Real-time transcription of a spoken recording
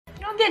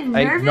get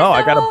nervous. No,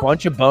 I got a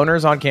bunch of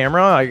boners on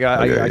camera. I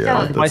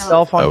got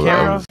myself on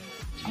camera.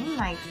 Oh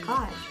my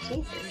god,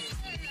 Jesus.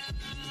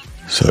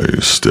 So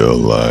you're still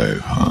alive,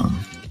 huh?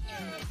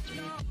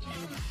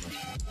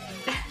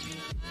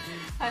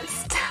 I'm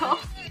still.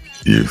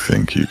 You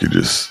think you could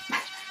just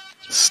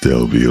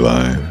still be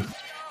alive?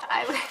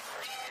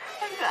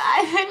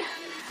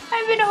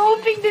 I've been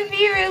hoping to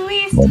be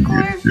released. What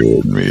are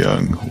you doing, me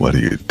young? What are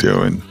you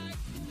doing?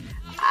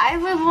 I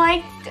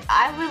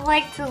would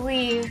like to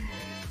leave.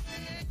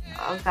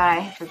 Oh god,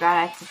 I forgot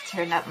I had to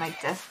turn up my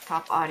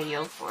desktop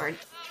audio for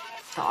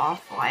the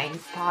offline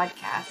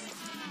podcast.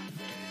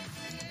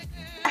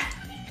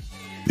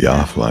 The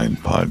offline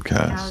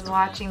podcast. I was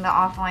watching the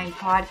offline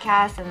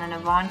podcast, and then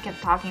Yvonne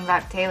kept talking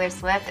about Taylor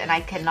Swift, and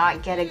I could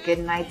not get a good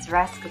night's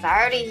rest because I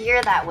already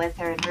hear that with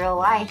her in real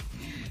life.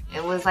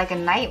 It was like a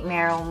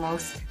nightmare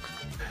almost.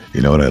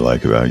 You know what I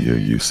like about you?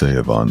 You say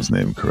Yvonne's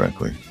name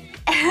correctly.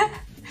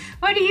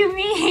 What do you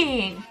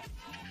mean?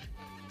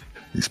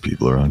 These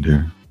people around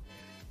here,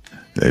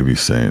 they be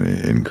saying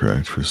it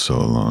incorrect for so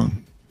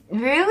long.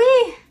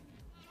 Really?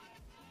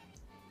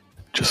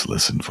 Just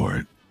listen for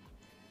it.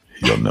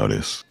 You'll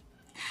notice.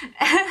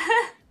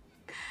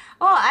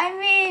 Well, I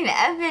mean,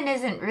 Evan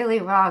isn't really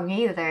wrong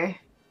either.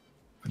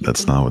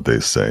 That's not what they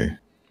say.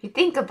 If you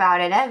think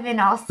about it, Evan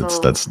also.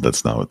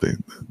 That's not what they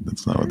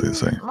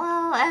say.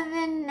 Well,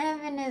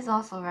 Evan is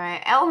also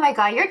right. Oh my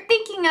god, you're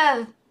thinking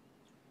of.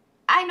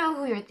 I know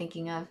who you're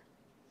thinking of.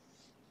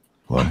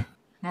 What?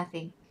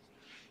 Nothing.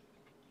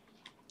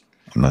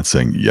 I'm not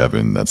saying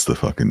Yevon. That's the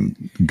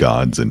fucking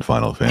gods in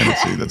Final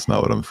Fantasy. That's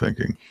not what I'm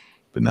thinking.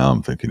 But now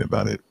I'm thinking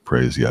about it.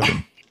 Praise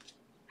Yevon.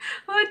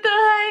 What the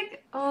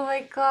heck? Oh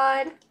my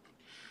god.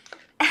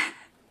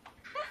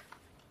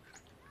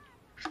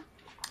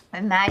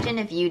 Imagine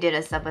if you did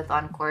a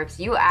subathon corpse.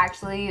 You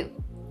actually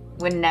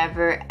would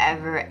never,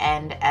 ever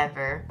end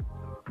ever.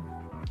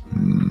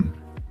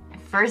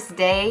 First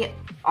day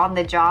on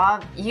the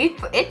job,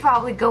 it'd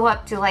probably go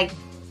up to like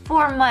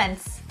 4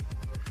 months.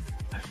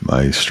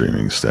 My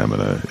streaming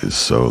stamina is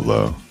so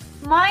low.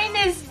 Mine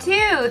is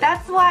too.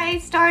 That's why I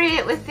started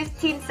it with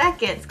 15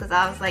 seconds. Because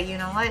I was like, you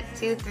know what?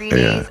 2-3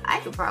 days, I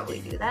could probably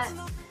do that.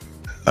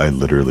 I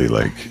literally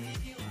like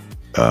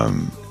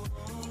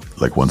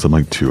once I'm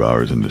like 2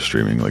 hours into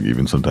streaming, like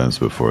even sometimes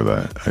before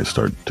that, I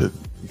start to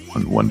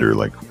wonder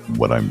like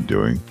what I'm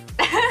doing.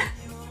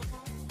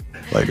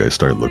 Like I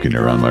start looking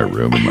around my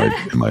room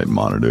and my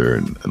monitor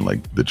and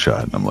like the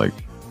chat, and I'm like,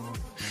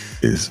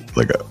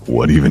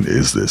 what even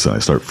is this? And I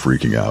start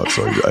freaking out.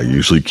 So I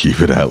usually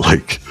keep it at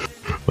like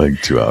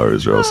 2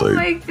 hours, or else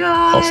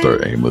I'll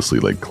start aimlessly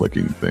like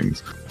clicking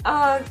things.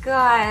 Oh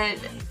god,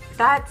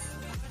 that's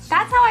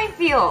how I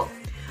feel.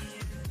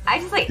 I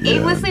just like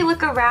aimlessly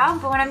look around,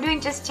 but when I'm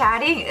doing just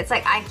chatting, it's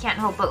like I can't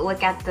help but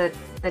look at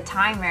the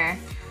timer,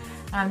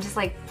 and I'm just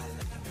like,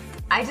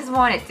 I just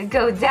want it to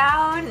go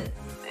down.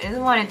 I just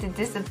want it to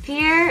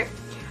disappear.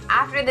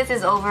 After this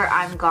is over,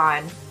 I'm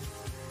gone.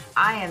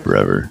 I am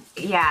forever.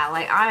 Yeah,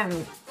 like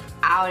I'm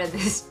out of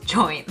this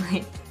joint.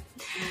 Like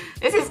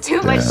this is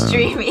too much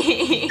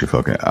streaming. You're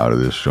fucking out of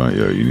this joint,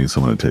 yo. You need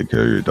someone to take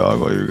care of your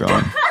dog while you're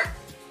gone.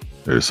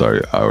 Or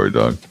sorry, our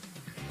dog.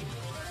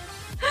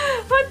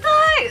 What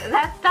the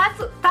heck?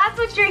 That's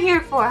what you're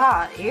here for,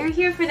 huh? You're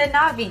here for the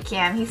Nabi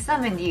cam. He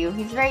summoned you.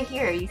 He's right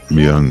here. You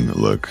see Young,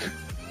 look.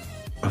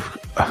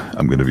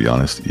 I'm gonna be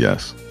honest.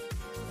 Yes.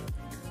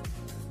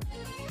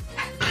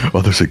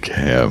 Oh, there's a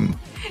cam.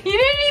 You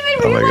didn't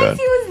even realize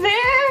he was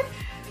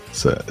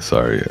there?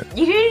 Sorry.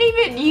 You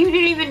didn't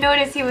even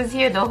notice he was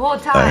here the whole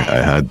time. I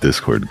had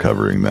Discord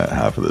covering that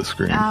half of the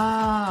screen.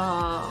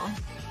 Oh.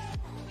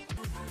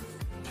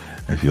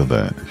 I feel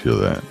that.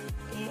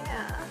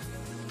 Yeah.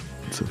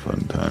 It's a fun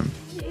time.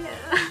 Yeah.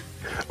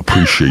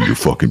 Appreciate your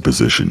fucking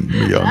position,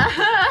 Young.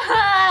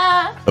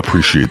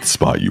 Appreciate the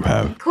spot you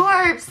have.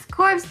 Corpse,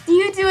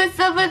 you do a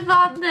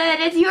subathon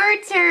then. It's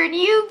your turn.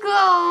 You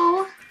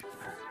go.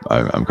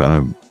 I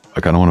kind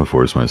of want to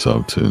force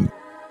myself to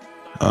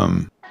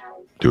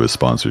do a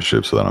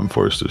sponsorship so that I'm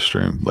forced to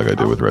stream like I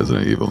did with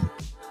Resident Evil.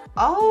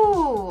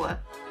 Oh,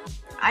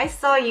 I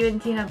saw you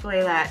and Tina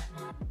play that.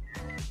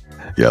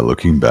 Yeah,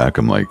 looking back,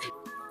 I'm like,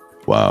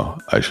 wow,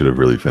 I should have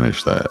really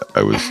finished that.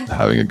 I was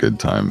having a good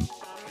time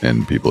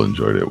and people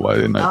enjoyed it. Why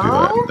didn't I do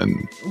that?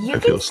 And you I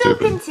feel can still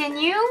stupid.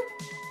 Continue.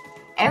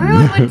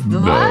 Everyone would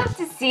love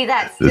to see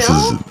that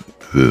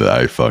still.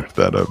 I fucked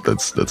that up.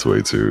 That's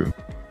way too.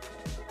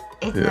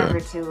 It's never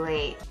too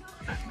late.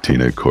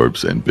 Tina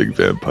Corpse and Big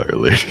Vampire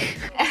Lady.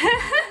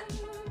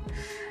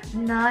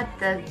 Not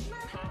the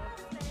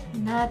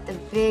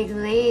big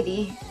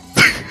lady.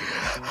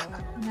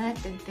 Not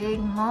the big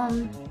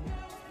mom.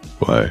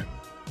 Why?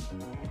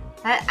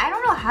 I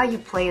don't know how you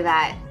play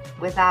that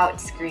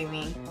without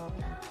screaming.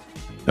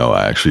 No,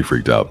 I actually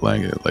freaked out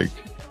playing it. Like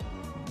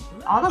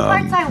all the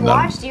parts I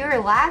watched, you were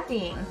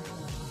laughing.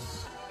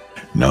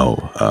 No,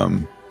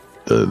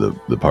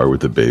 the part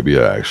with the baby,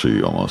 I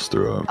actually almost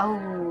threw up.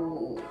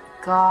 Oh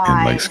god!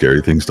 And like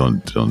scary games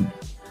don't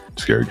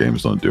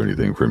do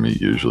anything for me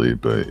usually,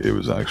 but it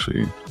was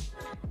actually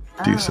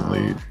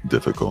decently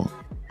difficult.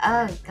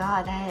 Oh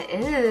god,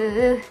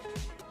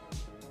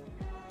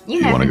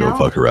 You want to go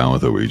fuck around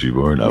with a Ouija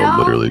board? I would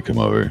literally come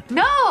over.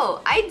 No,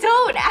 I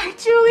don't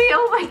actually.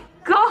 Oh my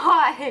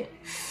god.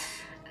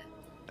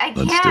 I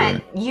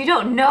can't. You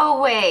don't. No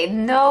way.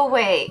 No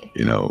way.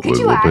 You know, we'll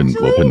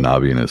put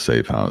Nabi in a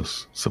safe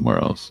house somewhere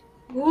else.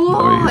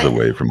 What? He's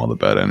away from all the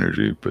bad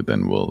energy, but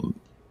then we'll...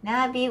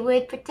 Nabi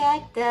would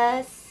protect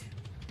us.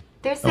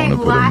 They're saying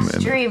last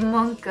stream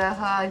Monka.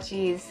 Oh,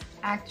 jeez.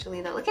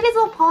 Actually, though. Look at his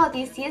little paw. Do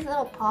you see his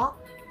little paw?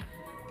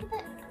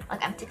 Look,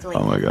 I'm tickling.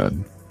 Oh my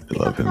god. I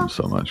love him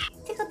so much.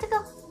 Tickle,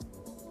 tickle.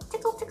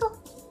 Tickle, tickle.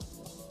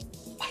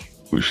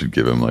 We should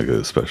give him like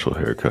a special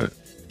haircut.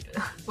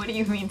 What do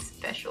you mean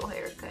special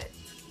haircut?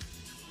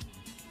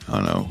 I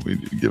don't know. We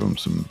give him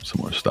some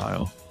more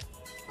style.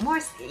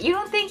 You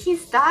don't think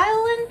he's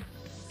styling?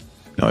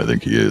 No, I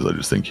think he is. I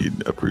just think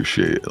he'd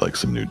appreciate like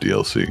some new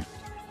DLC.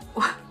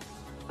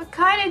 What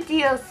kind of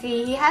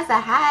DLC? He has a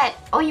hat.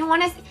 Oh, you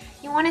want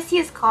to see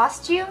his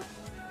costume?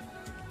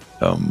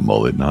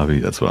 Mullet Navi.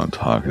 That's what I'm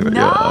talking about.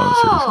 No.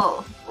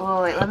 Yeah,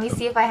 oh, wait. Let me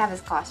see if I have his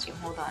costume.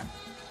 Hold on.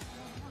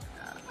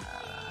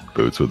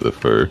 Boots with the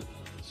fur.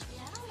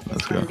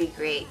 Let's go. It's gonna be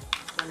great.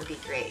 It's gonna be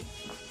great.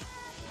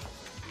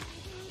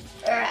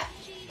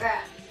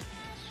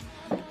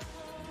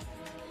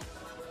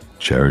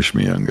 Cherish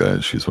me, young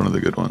guys. She's one of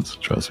the good ones.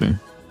 Trust me.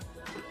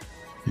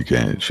 She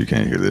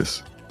can't hear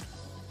this.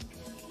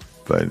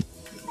 But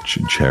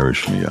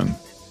cherish me, young.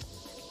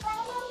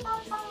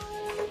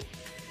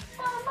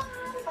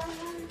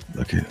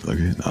 Look at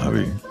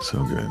Navi.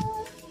 So good.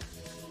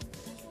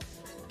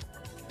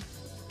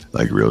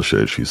 Like real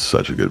shit. She's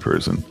such a good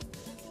person.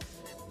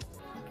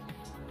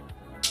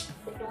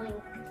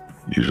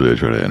 Usually I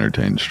try to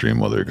entertain stream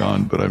while they're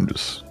gone, but I'm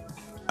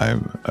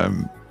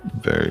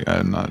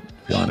not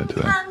feeling it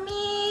today.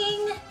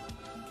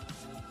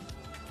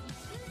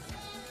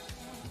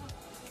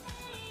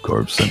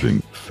 Corpse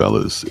simping,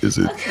 fellas, is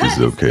it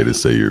okay to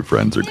say your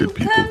friends are good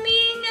people?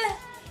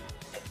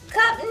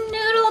 Cup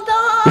noodle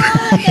dog.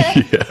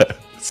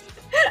 Yes.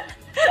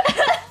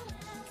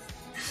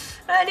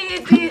 How do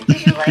you do?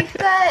 Did you like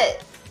that?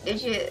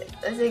 Was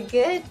it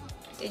good?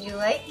 Did you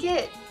like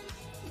it?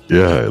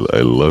 Yeah, I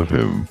love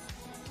him.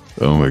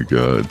 Oh my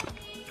god.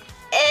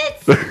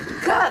 It's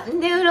Cup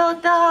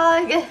Noodle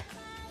Dog.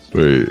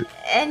 Wait.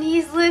 And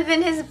he's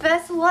living his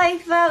best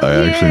life out here.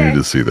 I actually need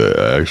to see that.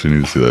 I actually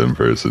need to see that in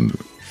person.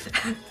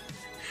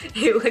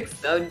 He looks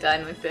so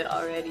done with it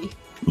already.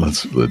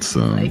 Let's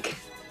like,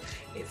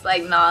 it's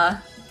like, nah,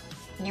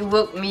 you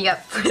woke me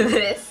up for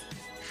this.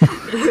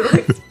 He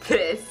looks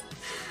pissed.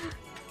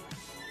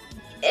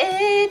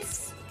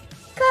 It's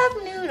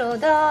Cup Noodle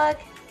Dog.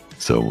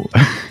 So,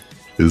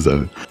 is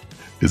that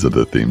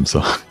the theme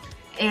song?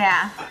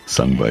 Yeah.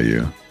 Sung by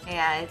you.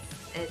 Yeah, it's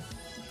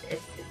the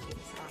theme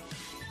song.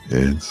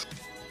 It's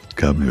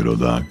Cup Noodle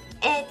Dog.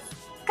 It's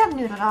Cup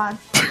Noodle Dog.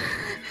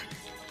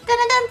 Dun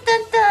dun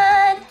dun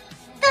dun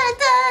dun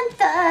dun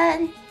dun.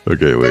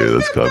 Okay, wait,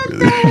 that's copy.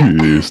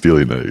 You're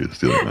stealing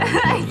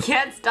that.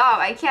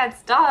 I can't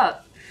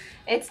stop.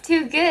 It's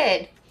too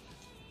good.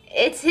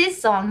 It's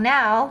his song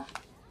now.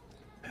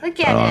 Look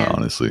at him.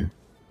 Honestly.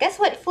 Guess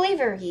what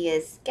flavor he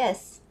is?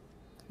 Guess.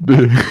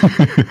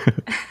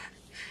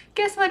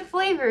 Guess what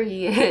flavor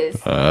he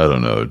is? I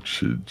don't know.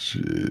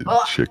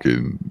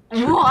 Chicken.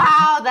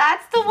 Wow,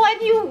 that's the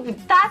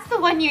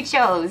one you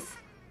chose.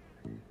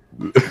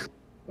 Is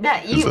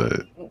that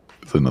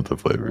not the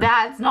flavor?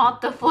 That's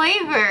not the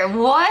flavor.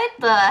 What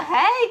the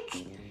heck?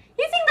 You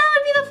think that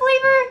would be the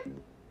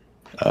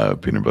flavor?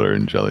 Peanut butter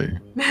and jelly.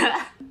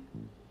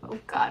 Oh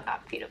god,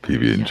 not peanut butter.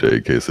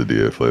 PB&J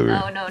quesadilla flavor.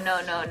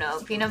 No.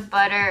 Peanut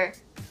butter.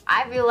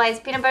 I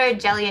realized peanut butter,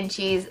 jelly, and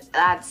cheese,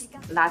 that's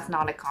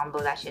not a combo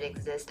that should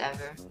exist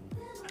ever.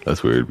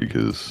 That's weird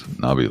because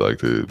Nabi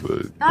liked it,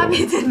 but...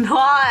 Nabi did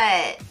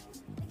not!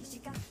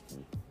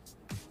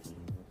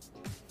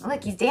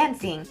 Look, he's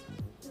dancing.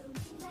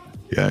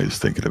 Yeah, he's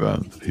thinking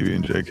about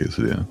PB&J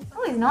quesadilla.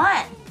 No, he's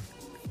not.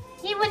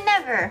 He would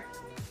never.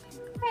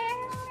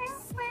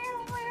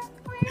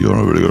 You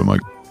want over to go to my...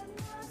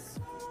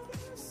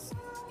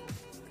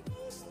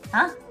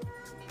 Huh?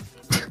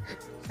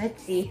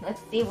 Let's see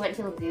what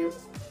he'll do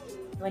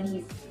when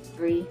he's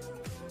free.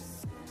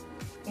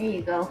 There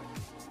you go.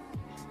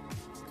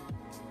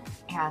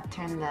 Yeah, I'll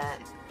turn the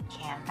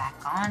cam back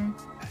on.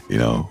 You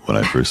know, when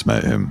I first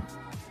met him,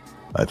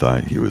 I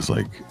thought he was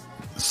like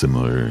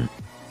similar.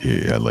 He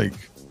had like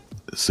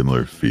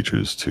similar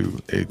features to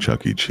a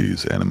Chuck E.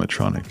 Cheese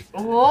animatronic.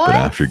 What? But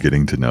after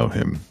getting to know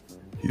him,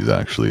 he's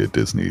actually a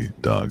Disney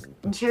dog.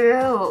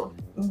 True.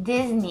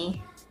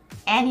 Disney.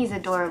 And he's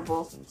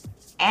adorable.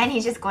 And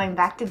he's just going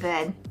back to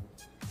bed.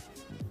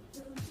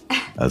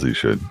 As he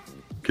should.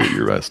 Get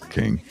your rest,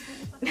 king.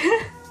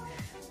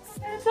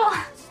 That's all.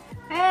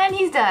 And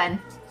he's done.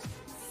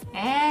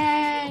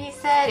 And he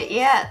said,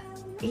 yeah,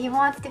 he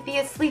wants to be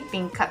a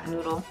sleeping cup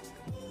noodle.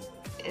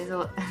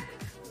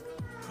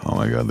 Oh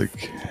my god, the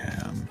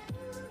cam.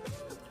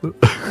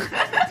 Look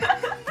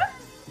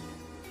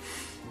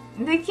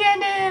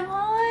at him,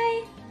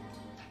 hi.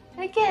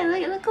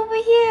 Look over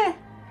here.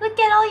 Look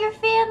at all your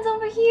fans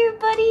over here,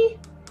 buddy?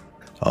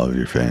 All of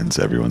your fans,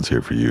 everyone's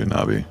here for you,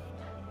 Nabi.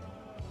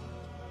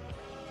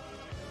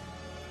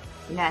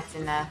 That's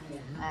enough.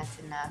 That's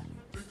enough.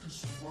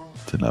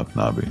 It's enough,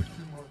 Nabi.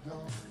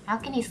 How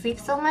can he sleep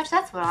so much?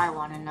 That's what I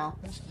want to know.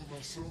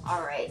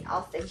 Alright,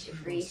 I'll set you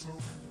free.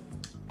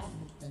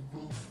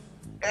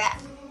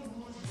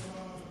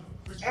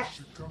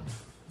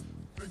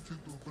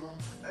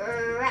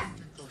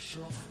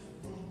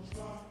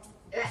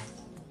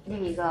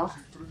 There you go.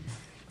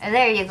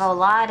 There you go,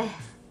 lad.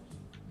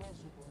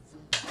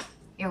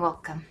 You're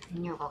welcome.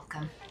 You're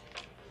welcome.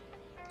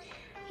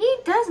 He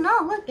does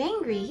not look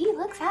angry. He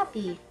looks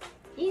happy.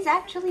 He's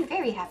actually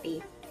very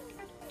happy.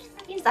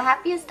 He's the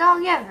happiest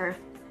dog ever.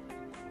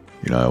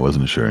 You know, I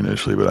wasn't sure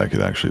initially, but I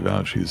could actually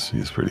vouch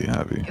he's pretty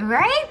happy.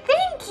 Right?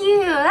 Thank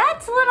you.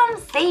 That's what I'm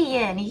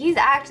saying. He's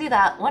actually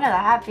one of the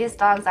happiest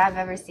dogs I've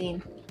ever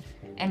seen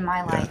in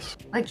my life.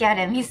 Yes. Look at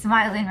him. He's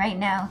smiling right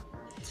now.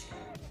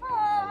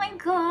 Oh my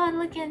god,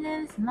 look at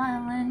him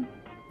smiling.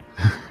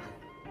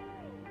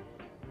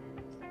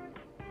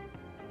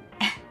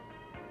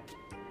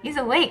 He's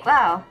awake,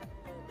 wow.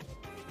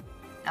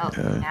 Oh,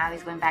 yeah. Now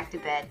he's going back to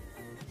bed.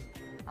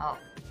 Oh.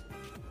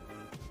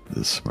 This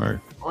is smart.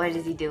 What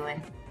is he doing?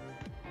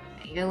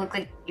 You look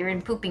like you're in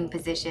pooping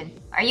position.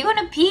 Are you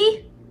gonna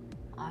pee?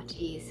 Oh,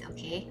 jeez.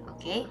 Okay,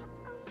 okay.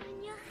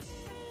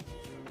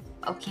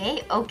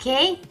 Okay,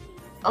 okay.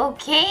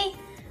 Okay.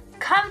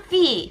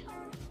 Comfy.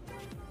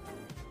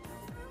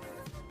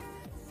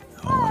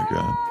 Oh my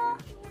god.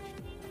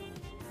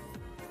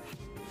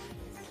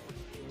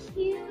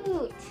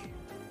 Cute.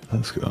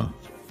 Let's go.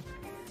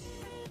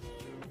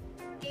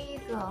 There you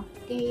go.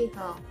 There you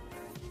go.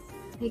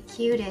 The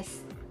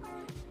cutest.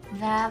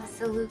 The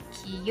absolute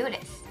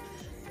cutest.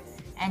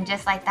 And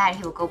just like that,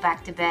 he will go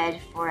back to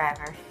bed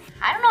forever.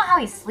 I don't know how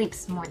he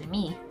sleeps more than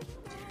me.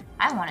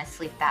 I want to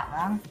sleep that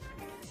long.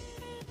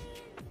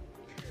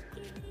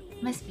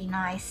 Must be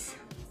nice.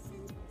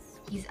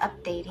 He's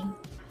updating.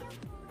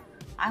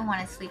 I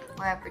want to sleep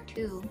forever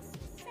too.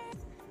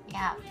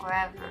 Yeah,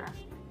 forever.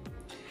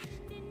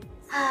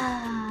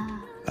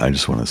 I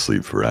just want to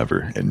sleep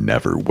forever and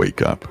never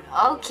wake up.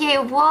 Okay,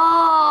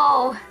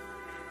 whoa!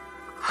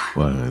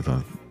 What? I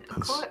thought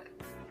that's what.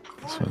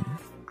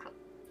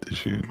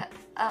 Did you?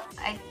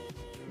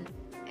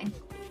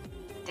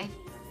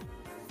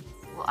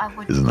 Well, I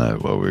would. Isn't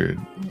that what weird?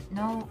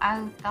 No,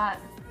 I thought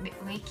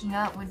waking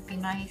up would be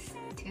nice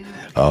too.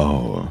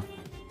 Oh.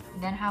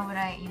 Then how would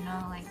I,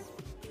 like,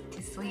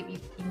 to sleep?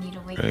 You need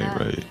to wake right, up.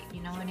 Right.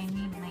 You know what I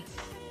mean? Like.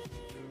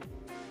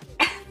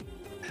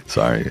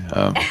 Sorry.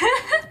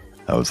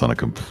 I was on a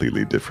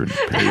completely different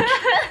page.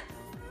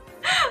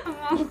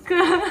 Oh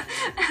god.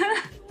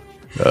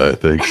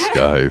 Thanks,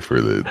 Sky, for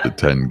the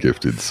 10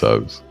 gifted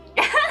subs.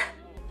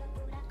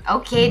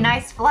 Okay,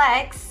 nice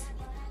flex.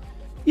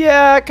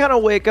 Yeah, I kind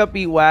of wake up,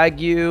 eat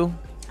Wagyu,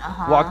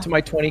 walk to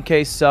my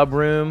 20K sub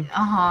room.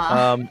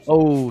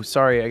 Oh,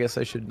 sorry, I guess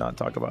I should not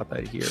talk about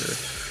that here.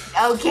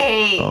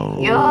 Okay. Oh.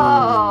 Yo,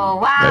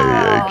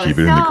 wow. Hey, keep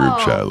it in the group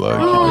chat, like.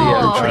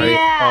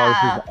 Yeah. Oh,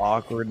 this is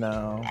awkward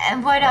now.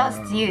 And what else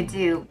do you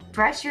do?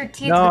 Brush your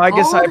teeth? No, with I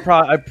guess gold?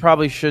 I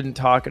probably shouldn't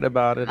talk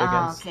about it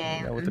against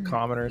okay. with the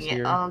commoners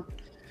here. Oh.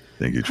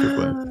 Thank you,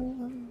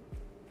 Triple.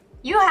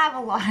 You have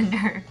a lot of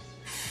nerve.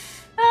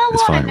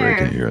 It's fine, Ray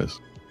can't hear us.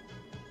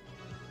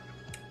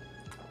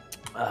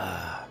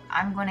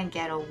 I'm gonna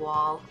get a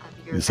wall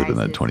of your. You sipping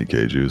that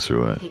 20K juice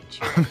or what?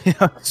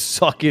 I'm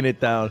sucking it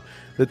down.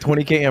 The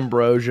 20K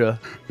ambrosia.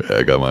 Yeah,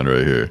 I got mine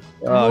right here.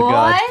 Oh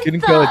god,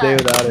 couldn't go a day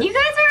without it. You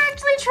guys are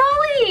actually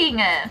trolling.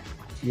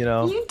 You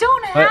know. You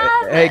don't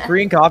have. Hey,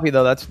 green coffee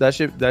though. That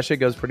shit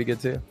goes pretty good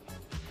too.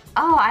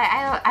 Oh,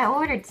 I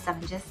ordered some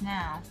just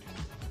now.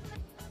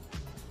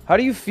 How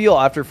do you feel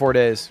after 4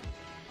 days?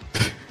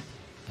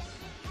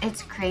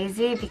 It's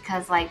crazy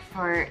because like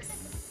for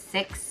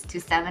 6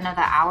 to 7 of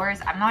the hours,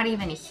 I'm not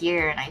even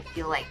here and I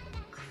feel like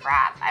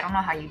crap. I don't know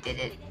how you did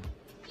it.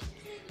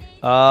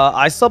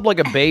 I slept like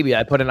a baby.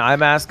 I put an eye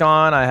mask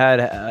on. I had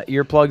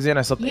earplugs in.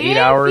 I slept 8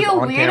 hours on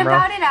camera. You didn't feel weird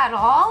about it at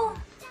all?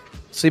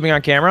 Sleeping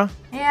on camera?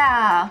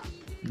 Yeah.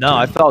 No,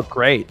 I felt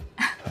great.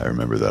 I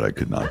remember that. I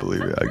could not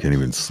believe it. I can't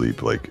even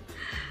sleep like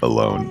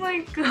alone. Oh my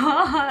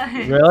god.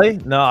 Really?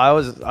 No, I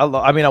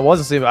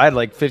wasn't sleeping. I had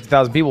like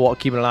 50,000 people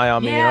keeping an eye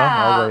on me. Yeah. You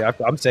know, I was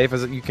like, I'm safe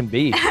as you can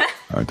be.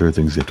 Aren't there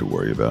things you have to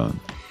worry about?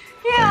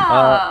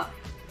 Yeah.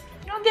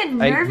 You don't get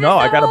nervous. No,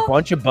 I got a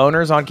bunch of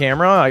boners on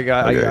camera. I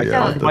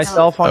got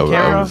myself on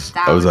camera.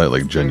 I was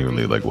like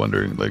genuinely like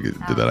wondering like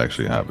did that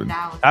actually happen?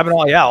 Happened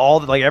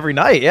like every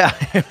night. Yeah,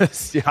 I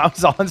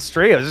was on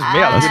stream. It was just me.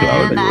 That's what I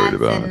would be worried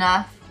about.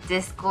 Enough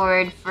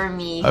Discord for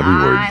me. I'd be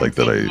worried like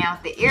that I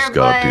just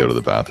got up to go to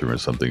the bathroom or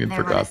something and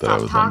forgot that I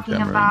was on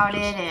camera. About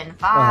it in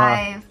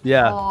 5,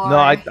 yeah. 4,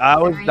 No,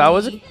 3,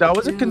 that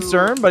was a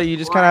concern, but you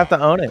just kind of have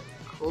to own it.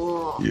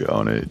 Cool. You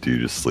own it. Do you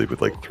just sleep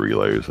with like 3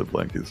 layers of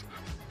blankets?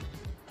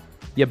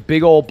 Yeah,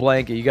 big old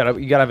blanket. You gotta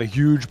have a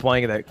huge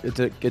blanket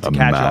that it's a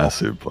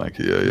massive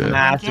blanket. Yeah.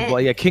 Massive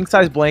blanket. Yeah, king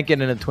size blanket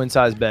and a twin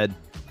size bed.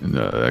 And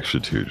extra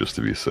 2 just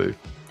to be safe.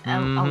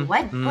 A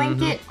wet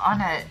blanket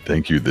on a...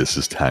 Thank you. This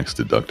is tax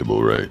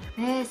deductible, right?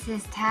 This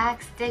is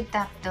tax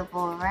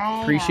deductible,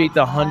 right? Appreciate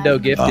the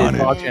hundo gifted,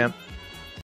 PogChamp.